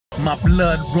My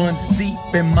blood runs deep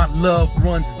and my love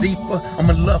runs deeper. I'm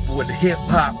in love with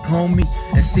hip-hop, homie,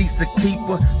 and she's a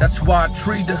keeper. That's why I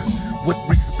treat her with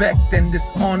respect and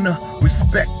dishonor.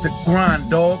 Respect the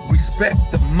grind, dog. Respect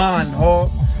the mind,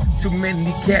 hog. Too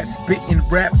many cats spitting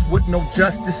raps with no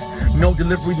justice, no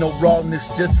delivery, no rawness,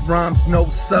 just rhymes, no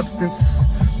substance.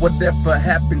 Whatever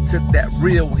happened to that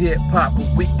real hip-hop?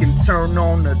 But we can turn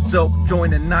on a dope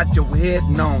joint and nod your head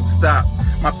non-stop.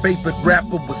 My favorite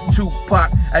rapper was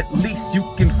Tupac. At least you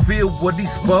can feel what he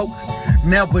spoke.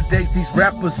 Nowadays these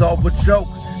rappers are a joke.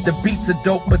 The beats are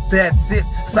dope, but that's it.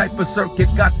 Cypher Circuit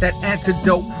got that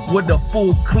antidote with a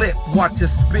full clip. Watch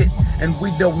us spit, and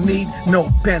we don't need no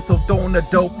pencil. Throwing a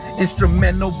dope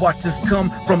instrumental. Watch us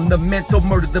come from the mental.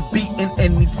 Murder the beat in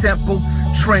any temple.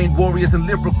 Trained warriors and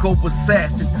lyrical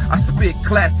assassins. I spit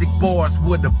classic bars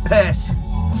with a passion.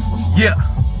 Yeah.